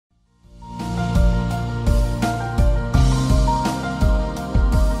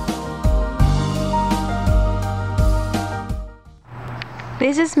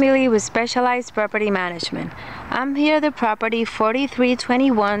This is Millie with Specialized Property Management. I'm here at the property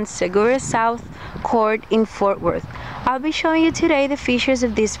 4321 Segura South Court in Fort Worth. I'll be showing you today the features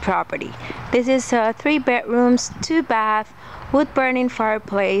of this property. This is 3 bedrooms, 2 bath, wood-burning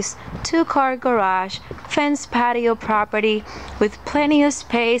fireplace, 2-car garage, fenced patio property with plenty of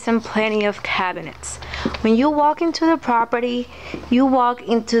space and plenty of cabinets. When you walk into the property, you walk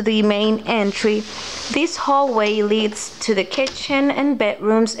into the main entry. This hallway leads to the kitchen and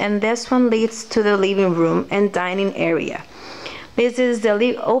bedrooms, and this one leads to the living room and dining area. This is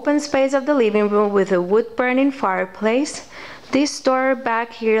the open space of the living room with a wood-burning fireplace. This door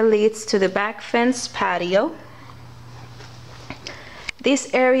back here leads to the back fence patio. This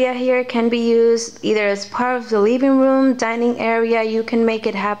area here can be used either as part of the living room, dining area. You can make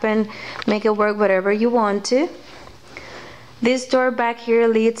it happen, make it work whatever you want to. This door back here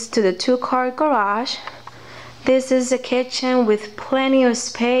leads to the 2-car garage. This is a kitchen with plenty of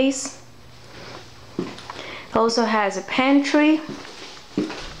space. It also has a pantry.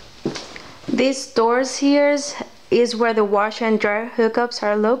 These doors here is where the washer and dryer hookups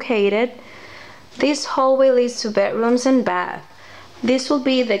are located. This hallway leads to bedrooms and bath. This will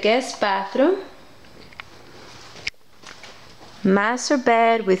be the guest bathroom. Master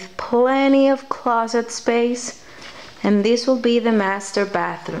bed with plenty of closet space. And this will be the master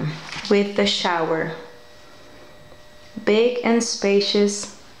bathroom with the shower. Big and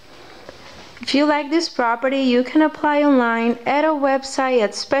spacious. If you like this property, you can apply online at our website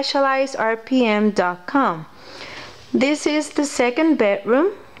at specializedrpm.com. This is the 2nd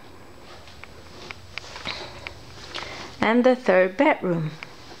bedroom and the 3rd bedroom.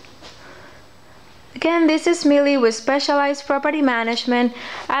 Again, this is Millie with Specialized Property Management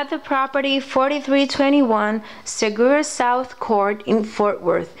at the property 4321 Segura South Court in Fort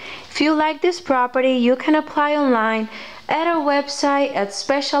Worth. If you like this property, you can apply online at our website at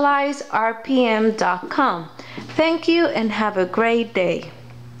specializedrpm.com. Thank you and have a great day.